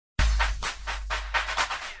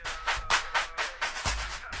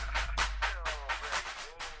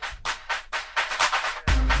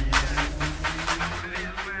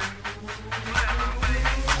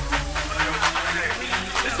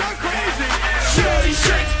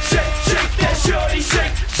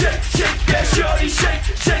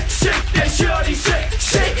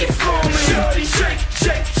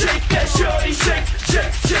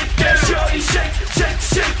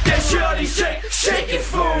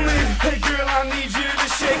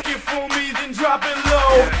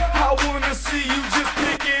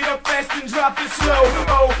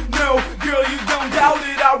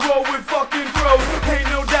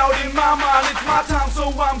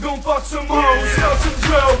some hoes, blow some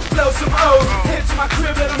dro, blow some O's. Head to my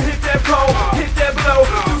crib, let them hit that pole, hit that blow,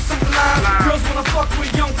 do some lines. Girls wanna fuck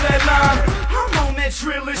with young Flatline. I'm on that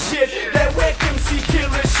triller shit, that whack MC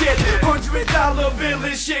killer shit, $100 bill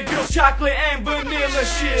and shit, girls chocolate and vanilla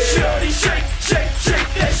shit. Shorty shake, shake, shake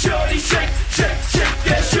that shorty shake, shake, shake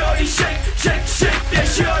that shorty shake, shake, shake that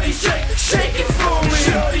shorty shake, shake it for me.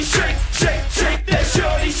 Shorty shake, shake, shake that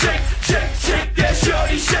shorty shake, shake, shake that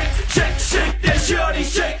shorty shake, shake, shake that shorty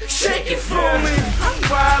shake, shake it for me. I'm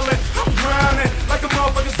wildin', I'm grindin', like a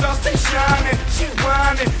motherfucking star, stay shining. She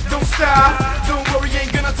whining, don't stop, don't worry,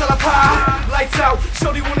 ain't gonna tell her pie. Lights out,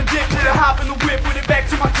 shorty wanna dip with it, hop in the whip with it, back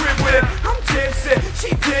to my crib with it. I'm tipsy, she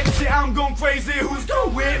tipsy, I'm going crazy, who's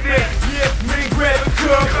going with me? Yeah, man, grab a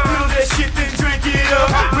cup, fill that shit, then drink it up.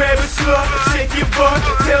 Grab a slug, shake your butt,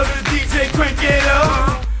 tell the DJ crank it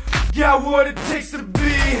up. Got what it takes to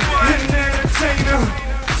be an entertainer.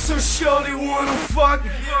 So shorty wanna fuck,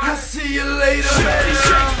 I see you later.